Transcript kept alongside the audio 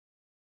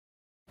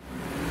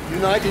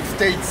United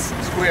States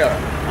Square.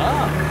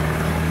 Ah.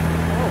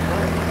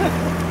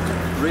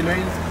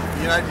 Remains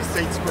United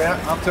States Square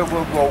after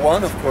World War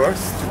I, of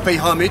course, to pay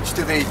homage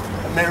to the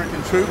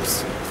American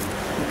troops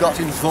who got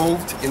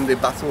involved in the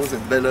battles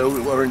at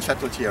Belleau or in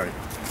Chateau Thierry.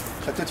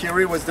 Chateau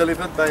Thierry was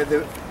delivered by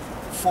the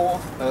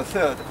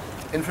 3rd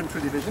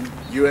Infantry Division,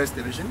 US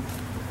Division,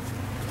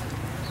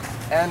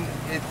 and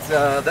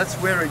that's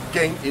where it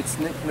gained its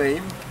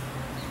nickname,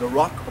 the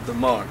Rock of the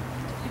Marne,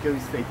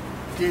 because they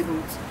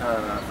didn't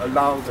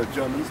allow the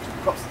Germans to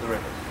cross the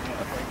river.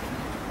 Okay.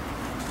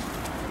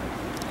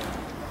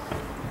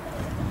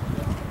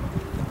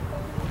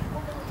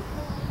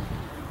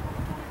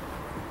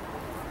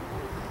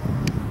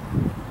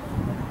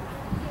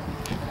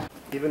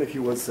 Even if he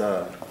was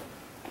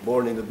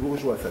born in a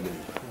bourgeois family,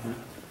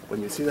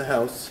 when you see the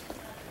house,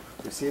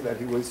 you see that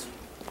he was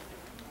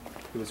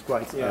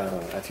quite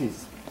at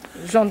ease.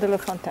 Jean de La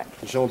Fontaine.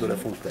 Jean de La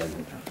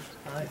Fontaine.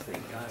 I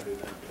think I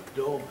remember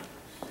Dawn.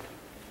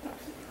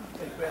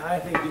 I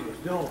think it was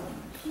Dawn.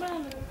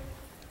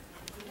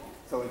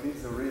 So it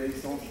is a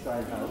Renaissance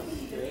style house,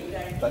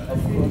 but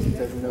of course it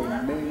has known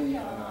many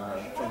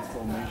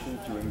transformations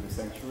during the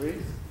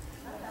centuries.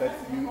 But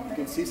you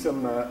can see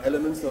some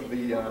elements of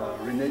the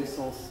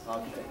Renaissance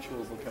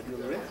architectural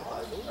vocabulary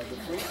at the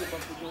front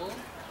above the door.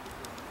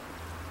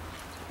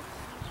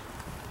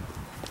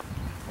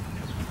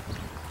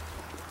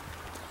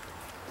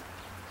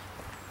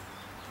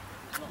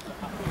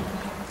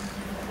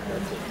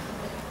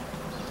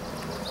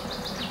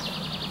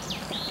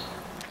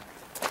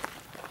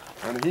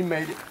 And he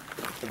made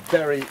a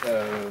very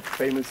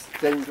famous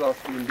stained glass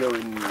window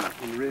in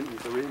Reims.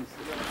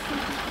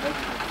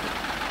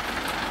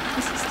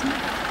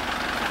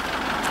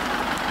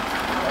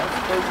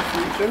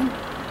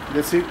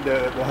 You see,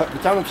 the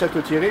town of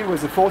Chateau Thierry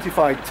was a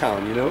fortified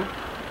town, you know,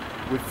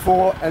 with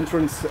 4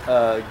 entrance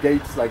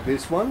gates like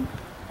this one.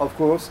 Of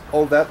course,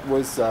 all that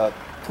was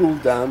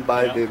pulled down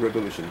by the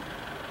revolution.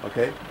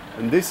 Okay,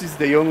 and this is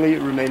the only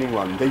remaining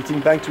one, dating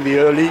back to the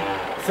early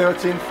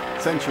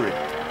 13th century.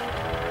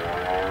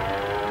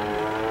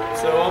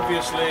 So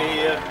obviously,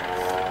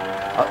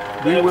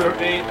 we were would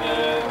be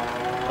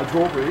a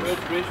drawbridge,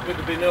 but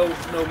there'd be no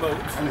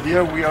moat. and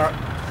here we are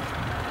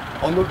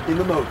in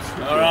the moat.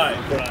 All right,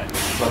 right.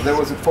 So there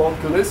was a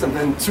portcullis and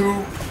then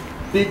 2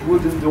 big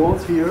wooden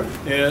doors here,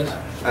 Yes.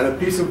 and a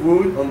piece of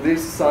wood on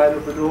this side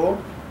of the door.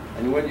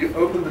 And when you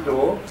open the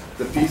door,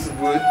 the piece of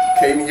wood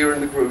came here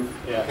in the groove.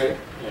 Yeah. Okay.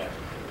 Yeah.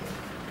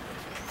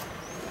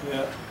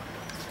 Yeah.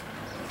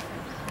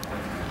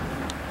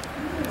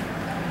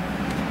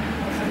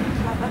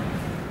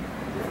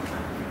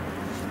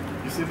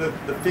 You see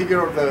the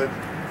figure of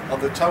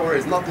the tower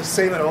is not the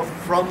same at all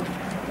from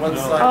one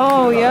side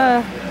Oh, to the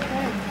other. yeah.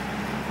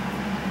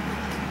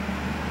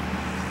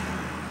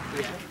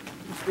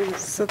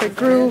 So they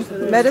grew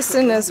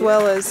medicine as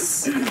well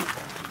as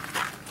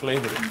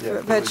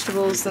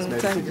vegetables and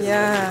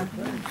yeah.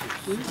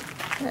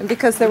 And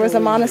because there was a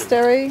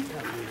monastery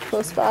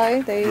close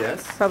by, they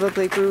Yes.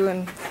 probably grew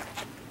and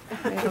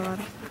made a lot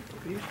of.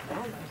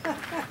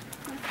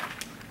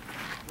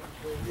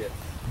 Yes.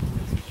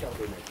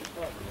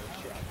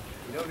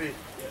 You know, the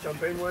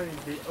champagne wine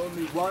is the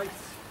only white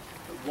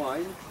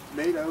wine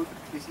made out,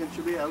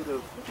 essentially out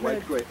of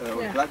black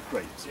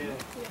grapes. Yeah.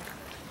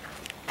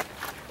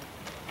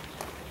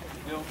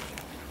 No.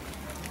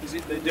 Is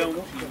it they don't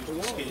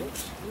use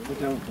skins? They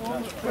don't.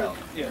 Well,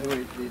 Yeah.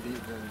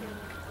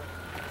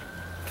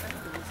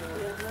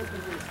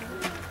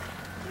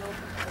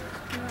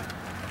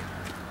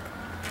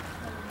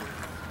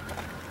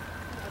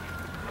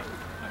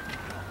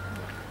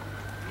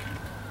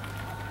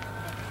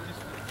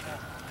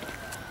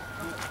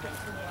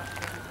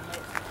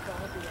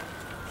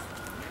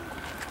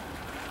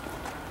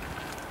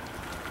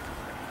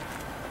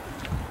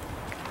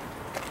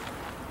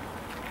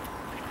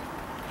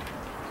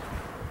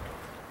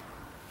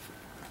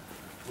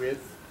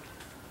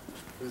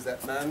 Who's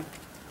that man?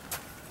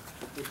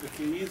 With the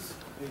keys,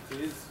 it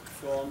is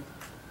from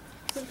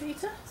St.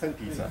 Peter? St.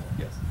 Peter,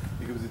 yes.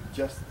 Because it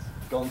just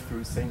gone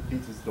through St.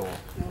 Peter's door.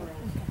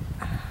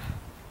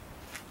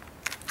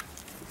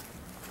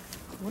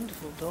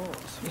 Wonderful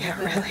doors. Yeah,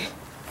 really.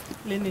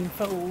 Linen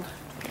fold.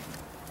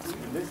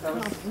 In this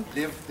house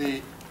lived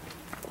the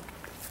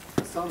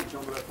son of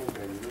Jean de La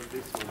Fontaine, you know,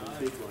 this one, the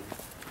big one.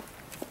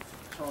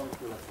 Charles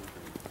de La Fontaine.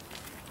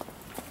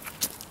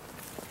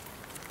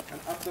 And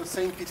after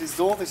St. Peter's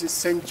door, this is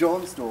St.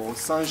 John's door, or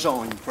Saint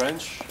Jean in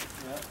French.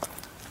 yeah.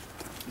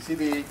 You see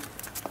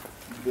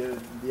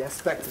the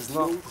aspect is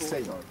not the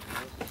same,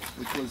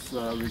 which was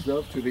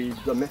reserved to the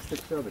domestic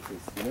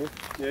services, you know,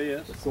 Yeah, yeah.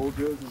 the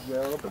soldiers as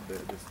well, but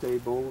the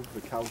stables,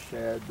 the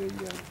cowshed,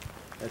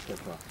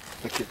 etc.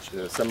 The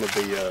kitchen, some of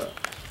the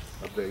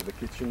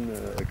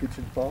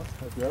kitchen part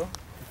as well.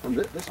 And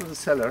this was a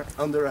cellar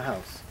under a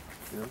house,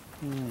 you know.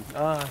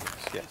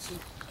 Yes.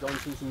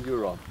 Johnson's in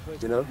Europe,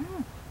 you know,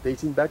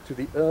 dating back to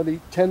the early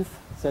 10th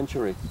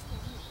century.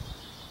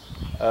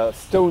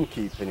 Stone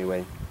keep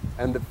anyway,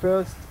 and the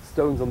first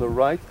stones on the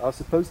right are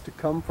supposed to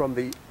come from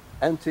the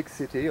antique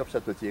city of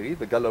Chateau Thierry,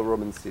 the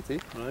Gallo-Roman city.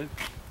 Right.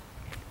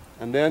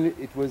 And then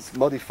it was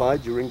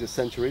modified during the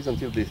centuries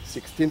until the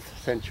 16th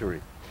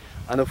century.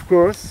 And of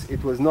course,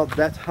 it was not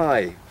that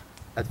high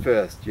at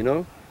first, you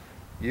know.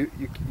 You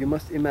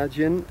must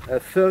imagine a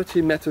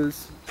 30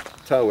 meters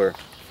tower.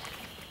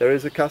 There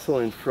is a castle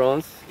in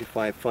France, if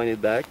I find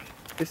it back.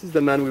 This is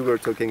the man we were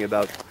talking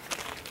about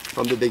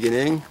from the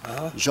beginning,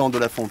 Jean de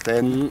La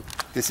Fontaine.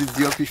 This is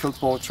the official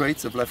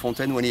portraits of La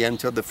Fontaine when he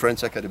entered the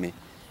French Academy.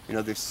 You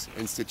know, this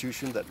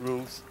institution that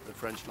rules the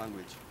French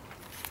language.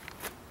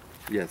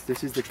 Yes,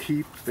 this is the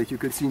keep that you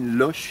can see in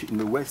Loches in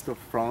the west of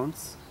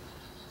France.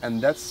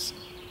 And that's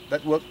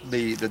what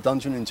the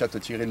dungeon in Chateau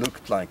Thierry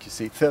looked like, you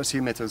see,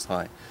 30 meters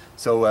high.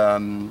 So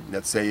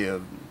let's say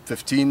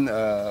 15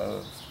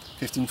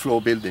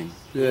 floor building.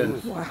 Yeah.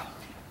 Wow.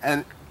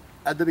 And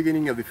at the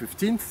beginning of the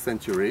 15th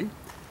century,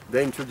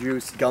 they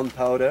introduced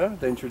gunpowder,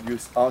 they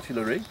introduced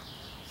artillery,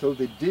 so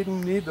they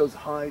didn't need those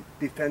high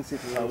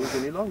defensive towers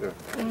any longer.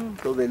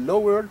 So they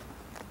lowered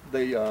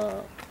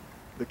the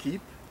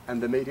keep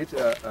and they made it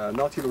an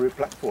artillery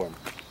platform.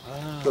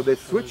 So they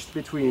switched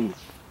between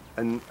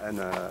a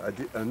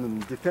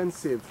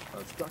defensive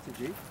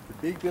strategy, the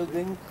big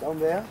building down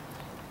there.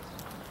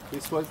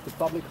 This was the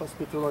public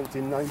hospital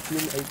until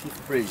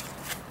 1983.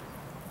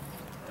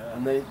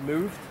 And they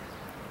moved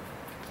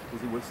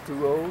because it was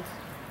too old,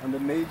 and they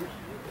made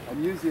a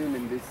museum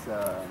in this.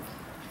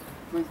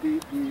 It was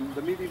the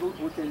medieval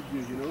Hotel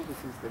Dieu, you know,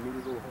 this is the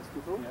medieval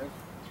hospital. Yes.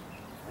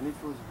 And it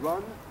was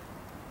run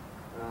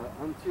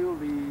until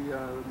the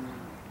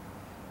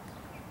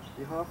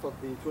half of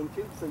the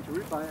 20th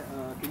century by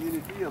a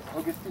community of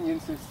Augustinian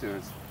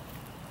sisters.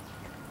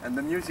 And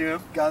the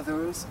museum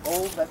gathers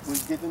all that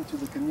was given to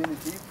the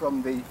community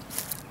from the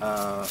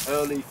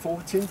early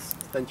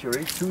 14th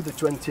century to the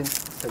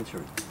 20th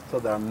century. So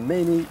there are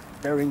many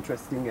very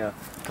interesting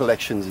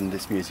collections in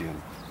this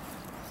museum.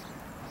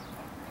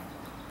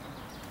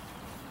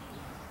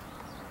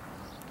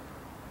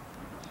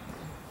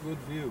 Good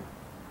view.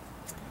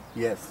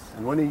 Yes,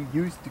 and when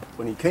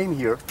he came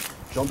here,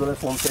 Jean de La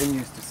Fontaine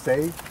used to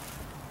say,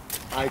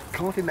 I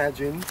can't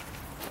imagine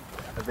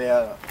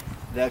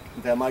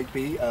there might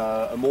be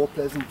a more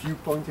pleasant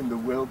viewpoint in the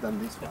world than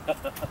this one.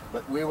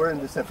 But we were in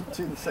the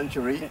 17th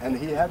century and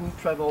he hadn't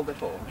traveled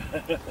at all.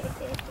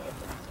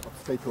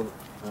 Obstacle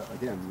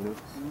again, you know.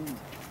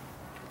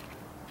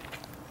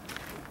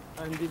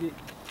 And did it?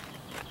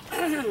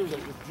 It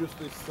was just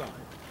this side.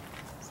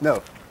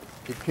 No,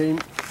 it came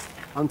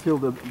until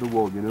the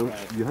wall, you know.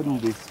 Right. You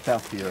hadn't this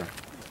path here.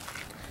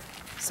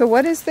 So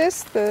what is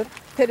this? The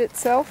pit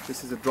itself?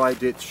 This is a dry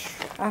ditch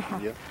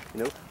here,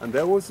 you know. And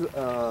there was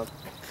a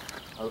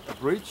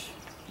bridge,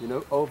 you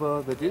know,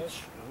 over the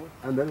ditch,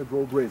 and then a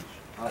drawbridge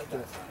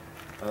after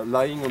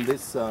lying on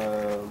this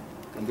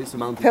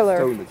mounted Pillar.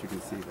 stone that you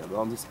can see there,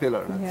 on this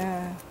pillar.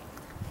 Yeah.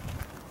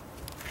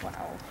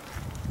 Wow.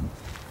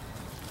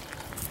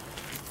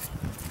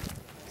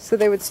 So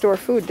they would store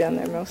food down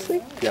there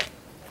mostly? Yeah.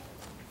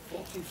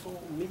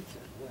 44 meters.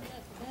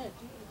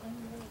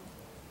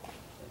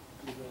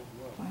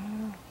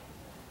 Wow.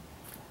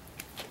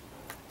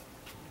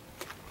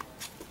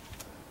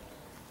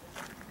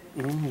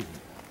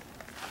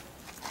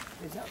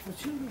 Is that for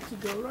children to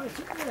go right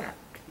up there?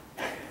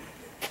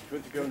 Do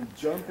you want to go and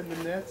jump in the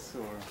nets,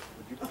 or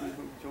would you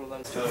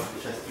like to?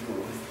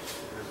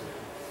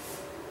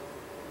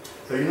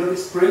 So you know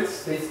this sprint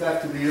dates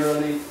back to the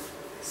early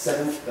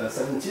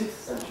 17th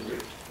century.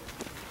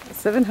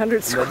 700 And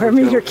then square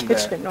we go meter in there,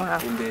 kitchen, wow.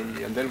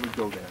 and then we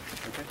go there.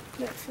 Okay.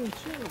 That's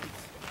insurance.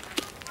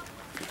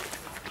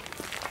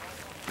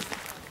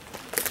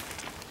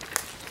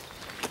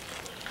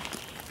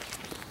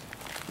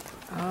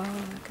 Oh,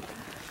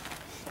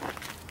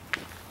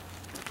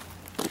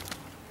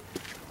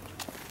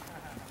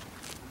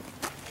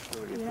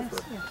 look at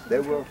that. They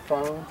were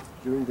found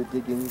during the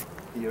digging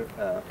here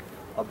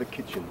of the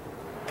kitchen.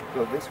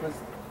 So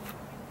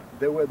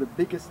they were the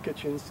biggest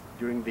kitchens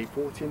during the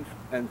 14th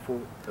and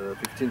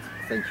 15th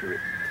century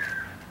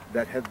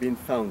that have been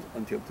found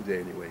until today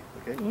anyway.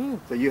 Okay.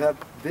 So you have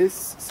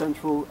this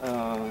central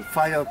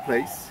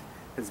fireplace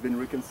has been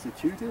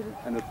reconstituted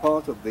and a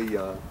part of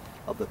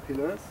the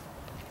pillars.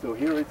 So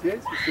here it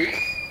is, you see,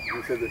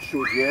 this is the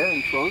chaudière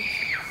in front.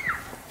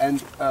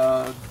 And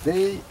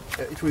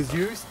it was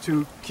used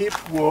to keep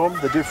warm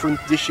the different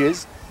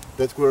dishes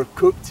that were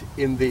cooked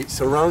in the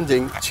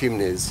surrounding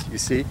chimneys. You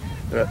see,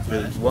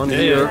 there's one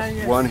here,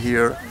 one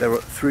here. There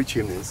were 3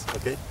 chimneys.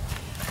 Okay,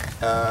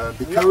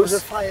 That was a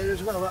fire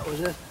as well. That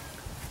was a.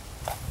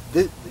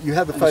 You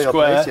have the And the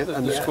square, fireplace, yes,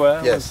 the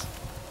square Yes,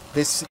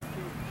 this.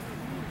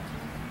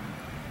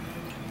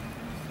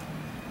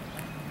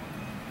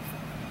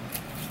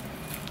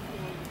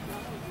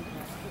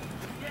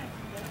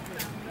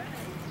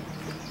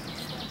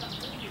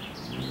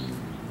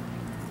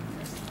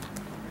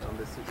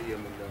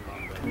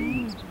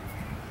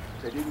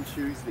 They didn't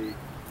choose the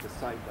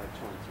site by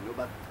chance, you know,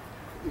 but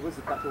it was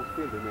a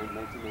battlefield in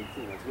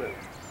 1919 as well.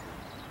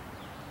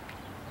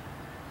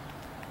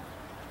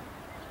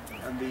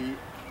 And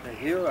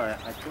here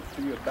I talked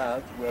to you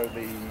about were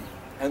the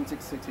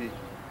antique city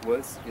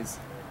was is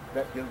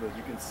that hill that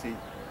you can see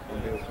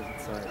on the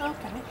opposite side.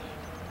 Okay.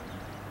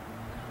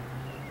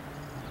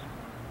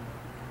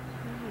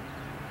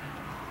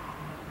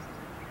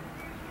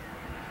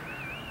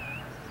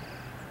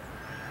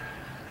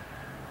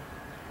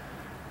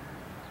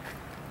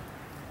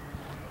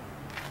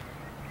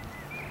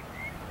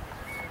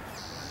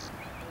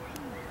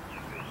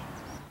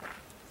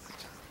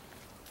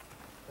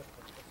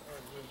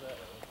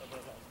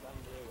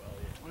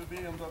 We'll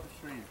be under the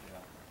trees.